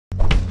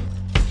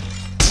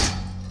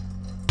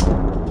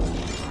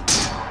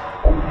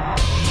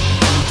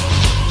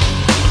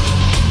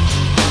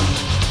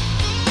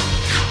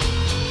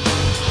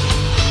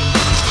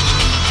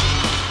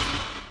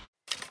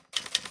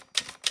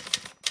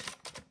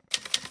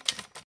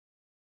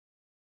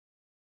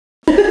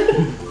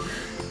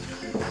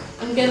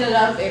I'm gonna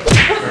love it.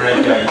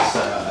 Alright guys,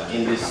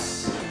 in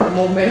this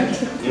moment,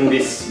 in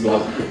this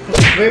vlog,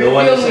 we're no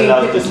one is filming.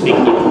 allowed to speak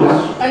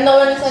English. And no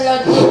one is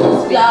allowed to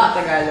Speak laugh.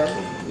 Tagalog.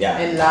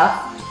 Yeah. And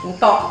laugh. And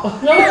talk.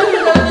 No one is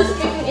allowed to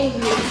speak in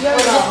English. You're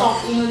allowed to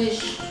talk English.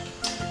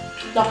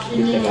 Talk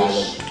in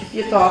English. If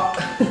you talk,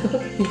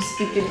 you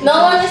speak in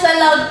No one is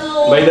allowed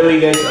to... By the way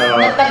guys,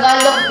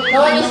 Tagalog.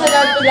 No one is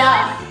allowed to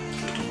laugh.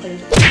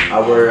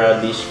 our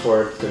dish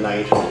for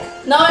tonight.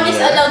 No one is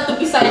allowed to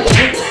be silent.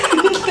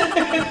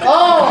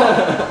 Oh!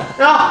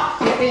 No!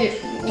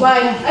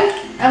 Why?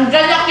 I'm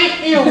gonna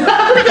kick you!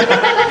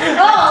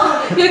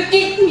 Oh! You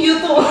kick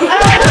you too.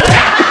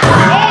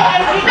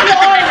 Hey!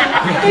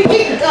 I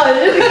kick you all!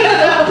 You kick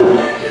all.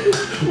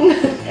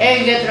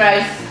 Hey, get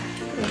rice.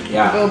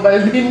 Yeah. Go,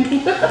 Balvin.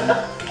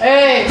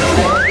 Hey!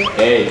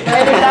 Hey.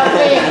 I'm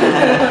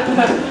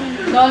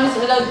laughing. No one is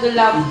allowed to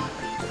laugh.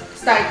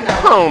 Start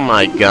now. Oh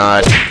my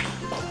god.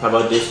 How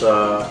about this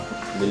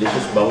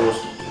delicious bangus?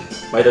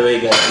 By the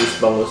way guys, this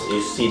bangus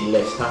is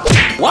seedless, huh?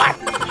 What?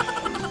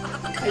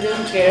 I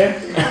don't care.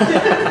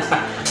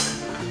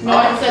 No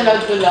one is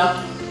allowed to laugh.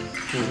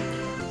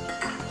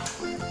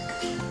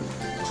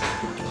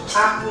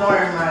 Act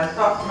normal.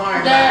 Talk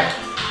normal. There.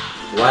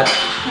 What?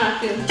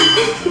 Nothing.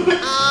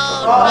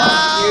 Oh,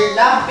 you're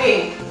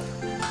laughing.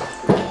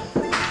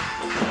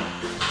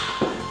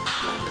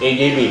 Hey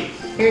JB,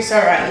 Here's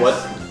our rice.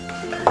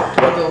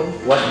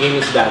 what game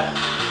is that?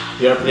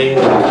 You're playing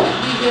with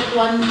You get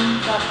one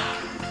cup.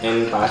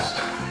 and pass.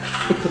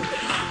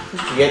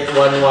 Get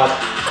one what?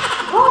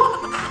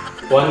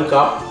 One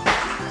cup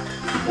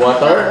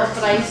water.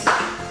 Of rice.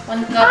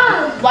 One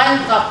cup. One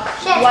cup.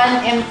 One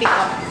empty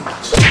cup.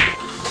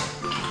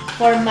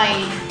 For my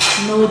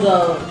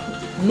noodle.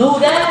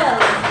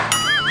 Noodle!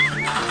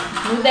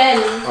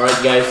 Noodle! Alright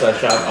guys,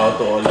 shout out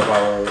to all of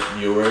our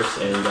viewers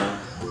and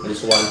I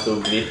just want to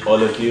greet all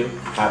of you.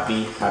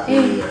 Happy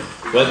New Year.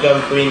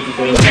 Welcome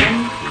 2020.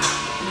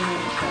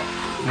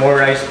 More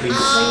rice please.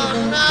 I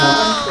don't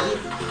want to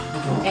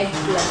eat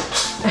eggplant.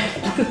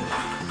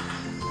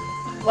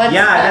 What's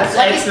Yeah, that? that's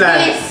What is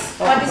eggplant. this?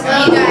 What is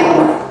this, guys?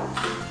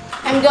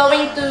 I'm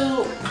going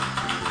to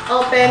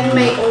open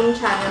my own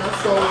channel,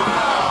 so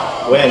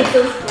When? please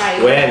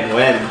subscribe.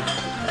 When?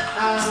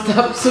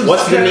 Stop subscribing.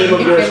 What's the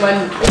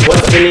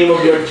name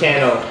of your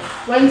channel?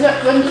 When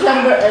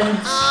December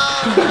ends.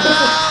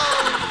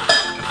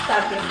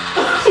 Stop it.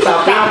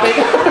 Stop it.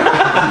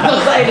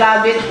 Because I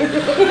love it.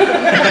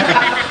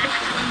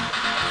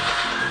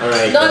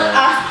 Alright. Don't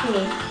ask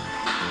me.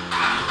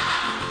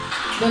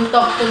 Don't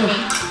talk to me.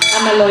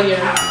 I'm a lawyer.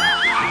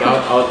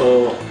 Shout out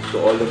to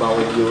all of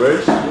our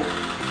viewers.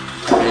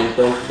 And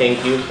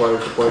thank you for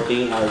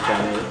supporting our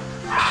channel.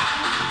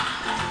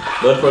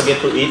 Don't forget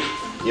to eat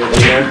your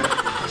dinner.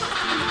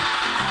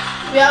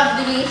 We have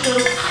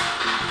delicious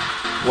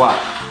What?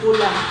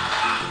 ulam.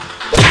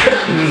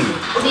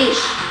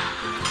 Dish.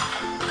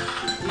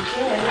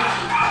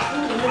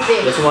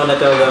 Just wanna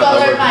tell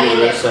Color our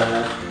viewers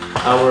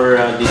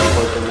our dish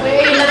for Why tonight.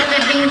 are you not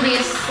reading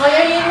this? Why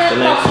are you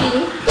not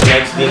talking?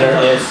 Tonight's dinner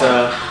is a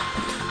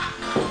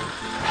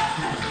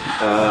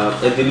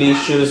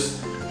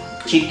delicious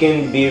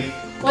chicken beef.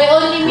 Why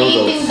only me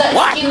Noodles. eating the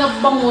What? skin of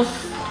bangus?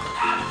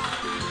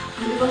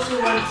 Because you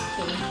want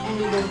skin and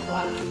you don't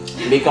want.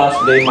 Because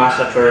they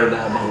massacre the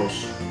bangus.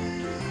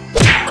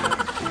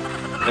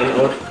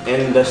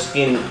 And the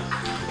skin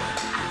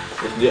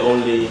is the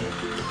only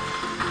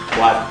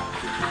what?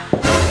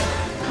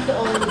 The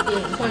only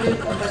thing. Sorry,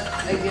 but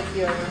I get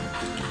your...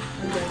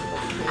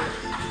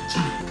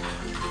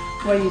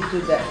 Why you do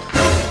that?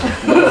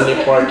 The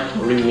only part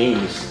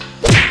remains.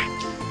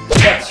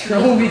 What's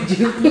wrong with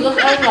you? Because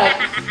I like.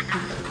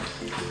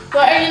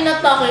 Why are you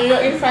not talking?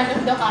 You're in front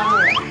of the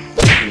camera.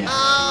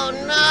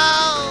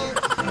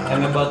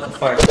 I'm about to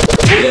fart.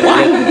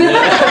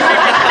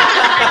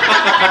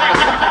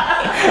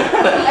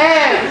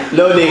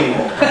 Loading.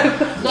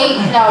 Don't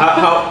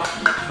laugh.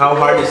 How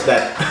hard is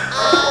that?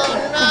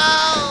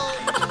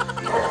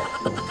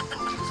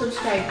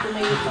 Subscribe to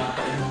my YouTube.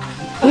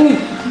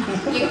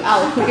 Kick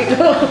out.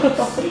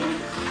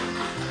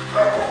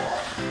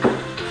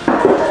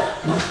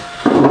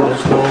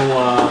 There's no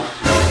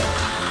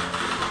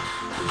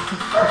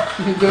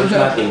You don't There's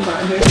have nothing.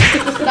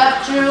 Is that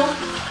true?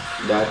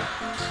 that.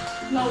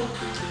 No.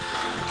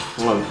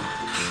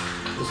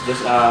 It's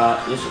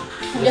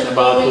just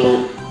about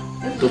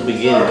to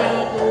begin.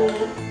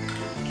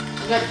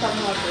 To get some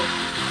water.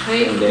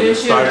 Hey, And then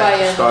here's your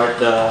bayad. start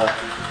the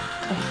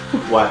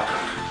what?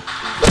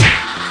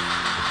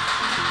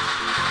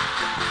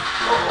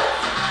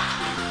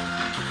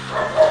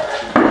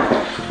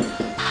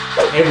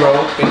 Hey bro,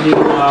 can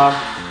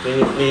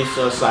you please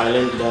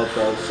silent that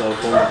cell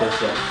phone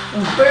because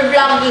We're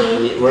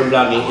vlogging. we're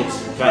vlogging. It's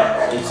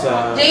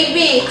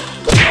JB,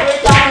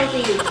 we're talking to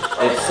you.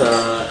 it's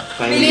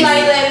kind Please,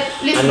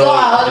 of please go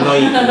out.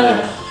 annoying.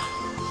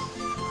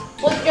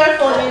 Put your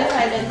phone in a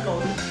silent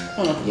mode.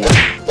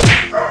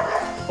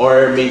 Yeah.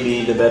 Or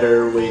maybe the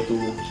better way to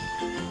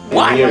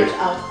What? hear. Watch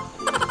out.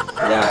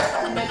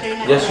 Yeah. Better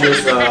not. Just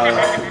use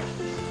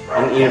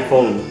an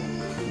earphone.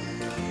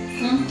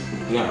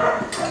 Yeah.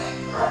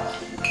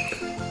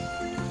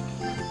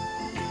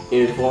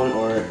 Earphone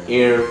or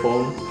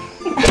earphone?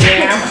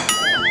 Yeah.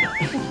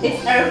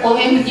 It's our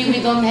OMG,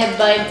 we don't have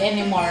Vine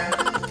anymore.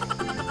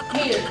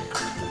 Here.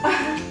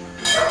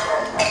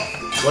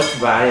 What's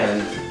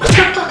Vian?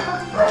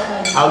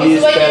 How do you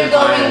It's where spell you're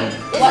going. Vian?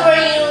 It's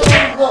where you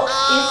go.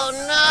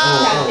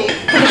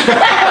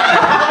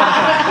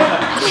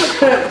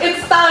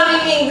 It's sound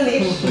in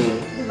English.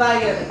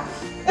 Violent.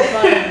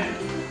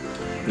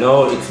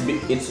 No,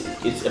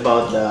 it's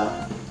about the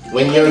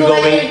when It's you're when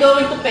going you're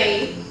going to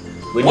pay.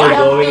 when You you're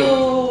have going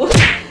to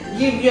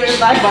give your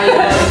Bible.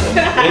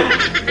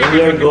 when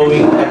you're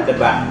going at the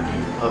back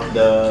of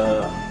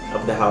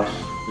the house.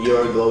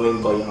 You're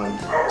going beyond.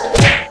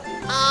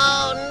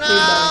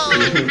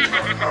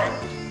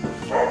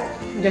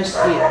 Just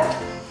eat.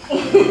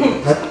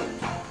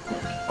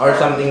 Or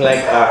something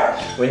like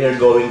when you're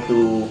going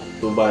to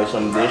buy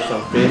some dish,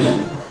 some fish,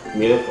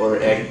 milk or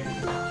egg,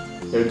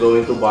 you're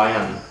going to buy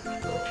them.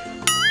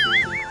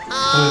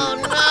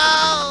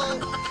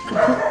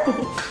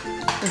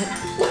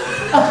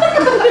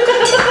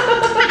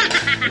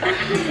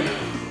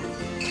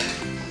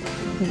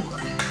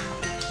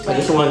 I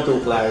just want to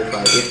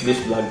clarify if this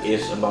vlog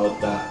is about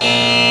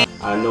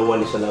no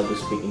one is allowed to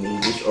speak in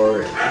English,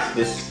 or is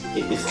this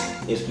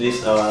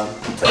no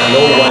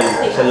one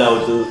is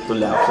allowed to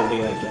laugh,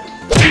 something like that.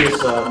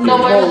 Please, No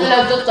one is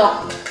allowed to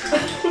talk.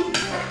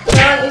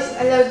 No one is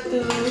allowed to.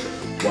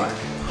 what?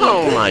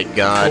 Oh my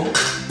god.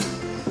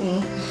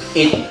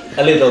 Eat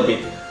a little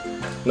bit.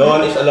 No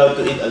one is allowed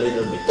to eat a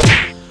little bit.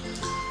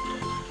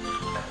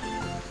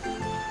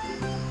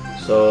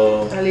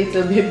 So A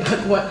little bit, but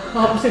what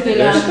happens?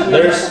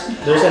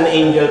 there's an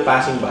angel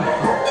passing by.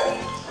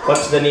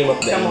 What's the name of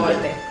the angel?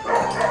 Kamote.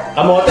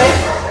 Kamote?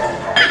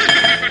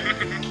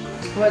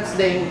 What's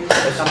the English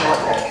of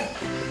kamote?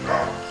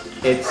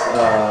 It's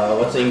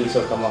what's the English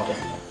of kamote?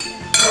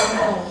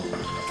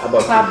 How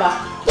about you? Saba.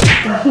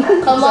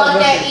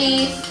 Kamote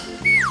is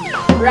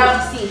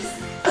Ramses.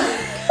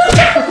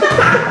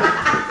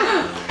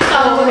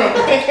 Kamote.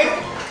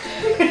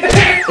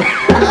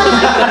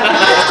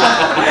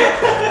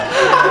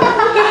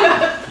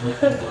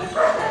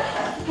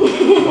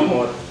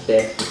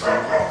 Kamote.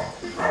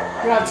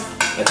 Ramses.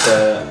 That's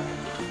a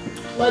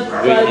What's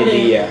great funny?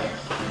 idea.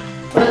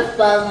 What's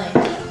funny?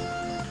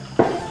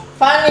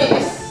 Funny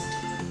is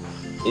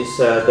It's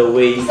the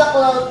way a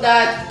cloud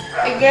that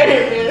I get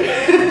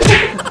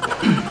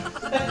it.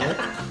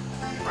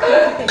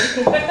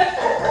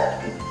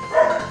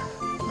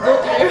 Go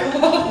to your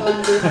home.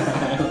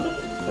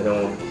 I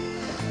don't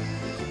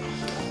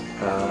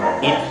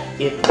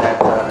eat that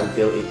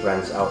until it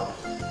runs out,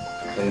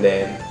 and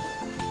then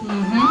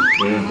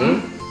you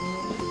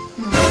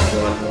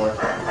want more.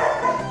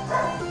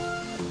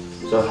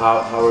 So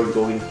how are we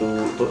going to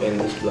end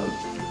this vlog?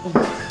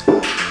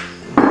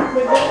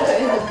 We're going to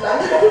end the vlog.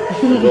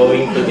 We're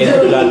going to end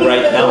the vlog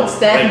right now,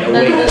 Stand. right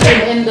That away.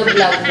 doesn't end the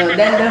vlog. No,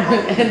 then the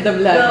end the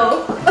vlog.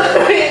 No.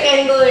 You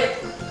can do it.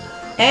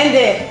 End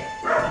it.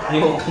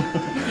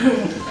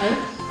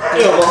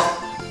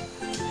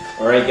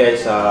 Alright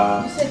guys,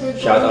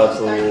 shout out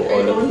to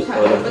all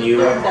of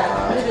you,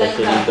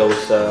 especially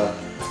those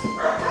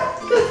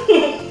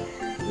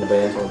ano ba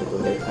yan? Sorry ko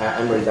ulit.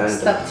 I'm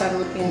redundant. Stop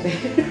sarutin din.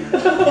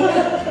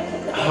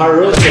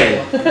 Haruting!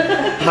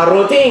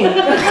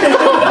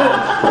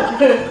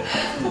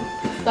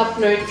 Stop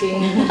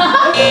flirting.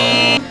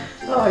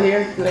 Oh,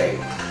 you're playing.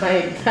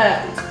 My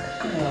God.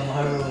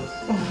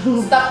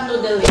 Stop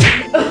noodling.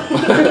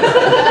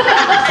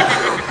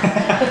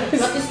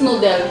 What is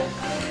noodle?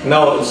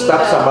 No,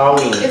 stop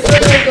sabawing. It's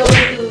when you're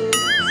going to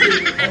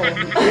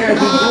You're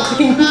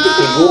higuping.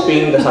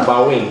 Higuping the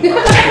sabawing.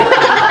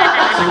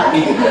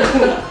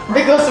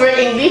 Because we're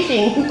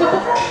Englishing.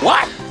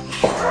 What?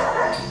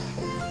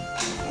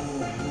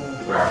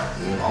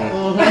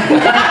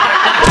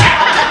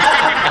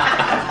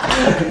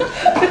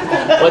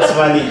 What's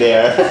funny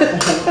there?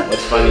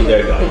 What's funny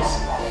there, guys?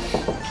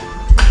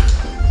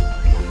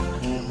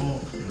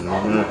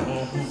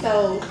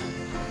 So,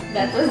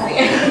 that was the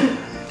end.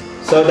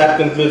 So that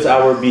concludes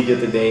our video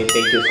today.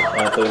 Thank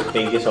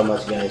you so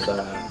much, guys,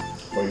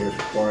 for your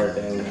support,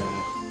 and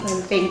And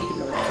thank you,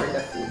 Lord, for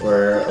the food.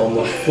 we're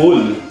almost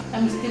full.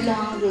 I'm still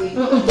hungry.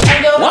 I'm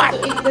going What?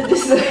 to eat the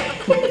dessert.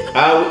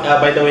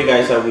 By the way,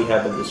 guys, we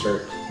have a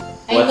dessert.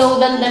 I know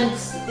Dandan's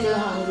still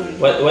hungry.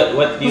 What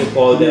do you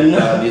call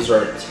that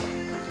dessert?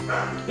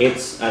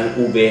 It's an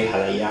ube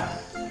halaya,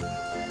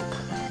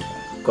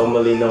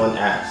 commonly known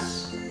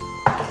as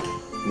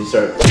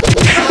dessert.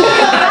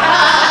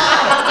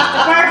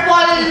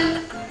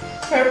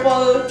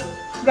 Purple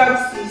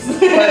Ramses.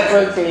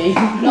 Purple tree.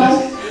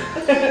 No.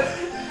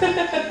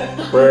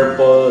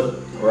 Purple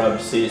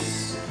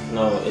Ramses.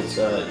 No, it's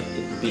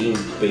being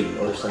baked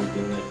or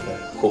something like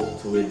that,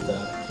 cooked with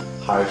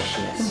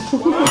harshness.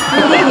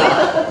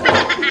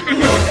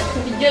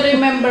 Did you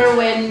remember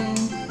when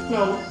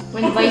No.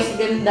 Vice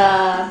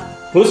Ganda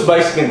Who's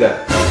Vice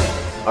Ganda?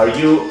 Are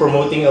you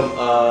promoting a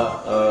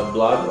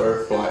blog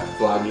or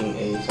vlogging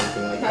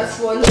something like that? That's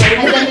one. And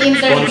then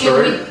interview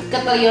Sponsor. with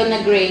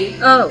Katayona Gray.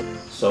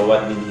 So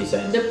what did he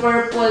say? The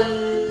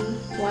purple...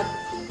 What?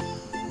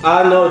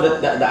 No,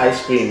 the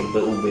ice cream, the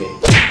ube.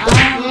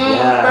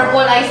 Yeah.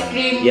 Purple ice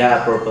cream.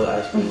 Yeah, purple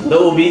ice cream. The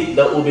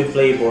ube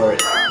flavor.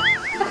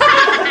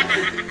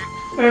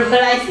 Purple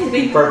ice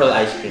cream. Purple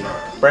ice cream.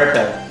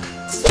 Purple.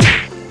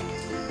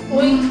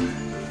 Uy,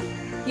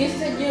 you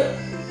said you're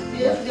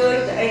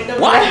going to enter.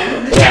 What?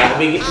 Yeah,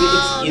 it's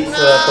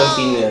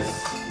continuous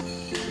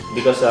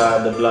because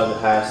the vlog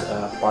has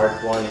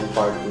part 1 and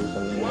part 2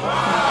 something like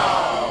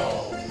that.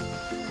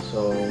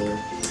 So,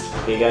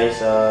 okay guys,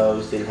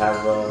 we still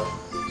have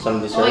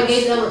some desserts.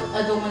 Okay guys,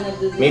 I don't wanna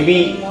do this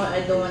Maybe- anymore. I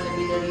don't wanna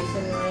be the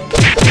reason why.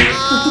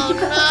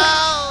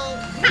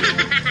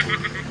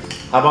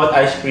 How about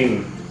ice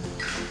cream?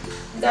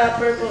 The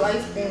purple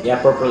ice cream.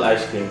 Yeah, purple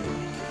ice cream.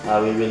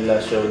 We will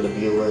show the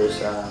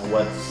viewers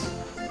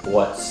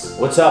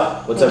what's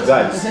up. What's up,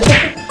 guys?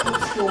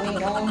 What's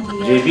going on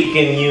here? JB,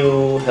 can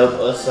you help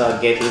us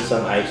getting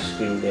some ice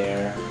cream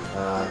there?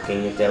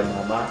 Can you tell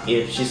Mama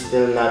if she's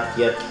still not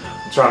yet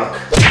drunk?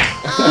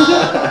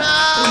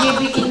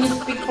 JB, can you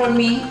speak for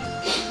me?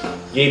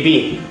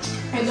 JB,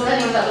 I don't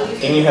know that.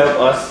 can you help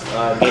us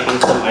getting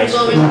some ice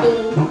I'm cream?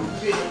 going to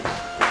drink.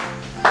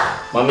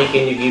 Mommy,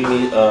 can you give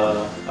me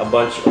a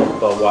bunch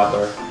of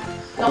water?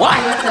 Talk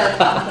to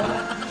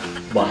yourself.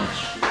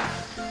 Bunch.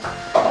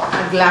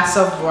 A glass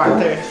of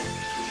water.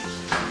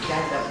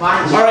 Got a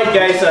bunch. Alright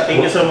guys,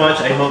 thank you so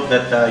much. I hope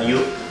that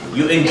you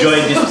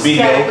enjoyed this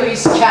Subscribe to video.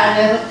 his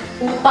channel.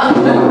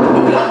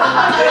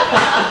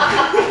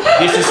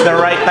 This is the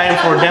right time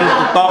for them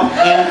to talk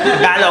in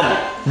Tagalog.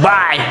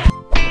 Bye!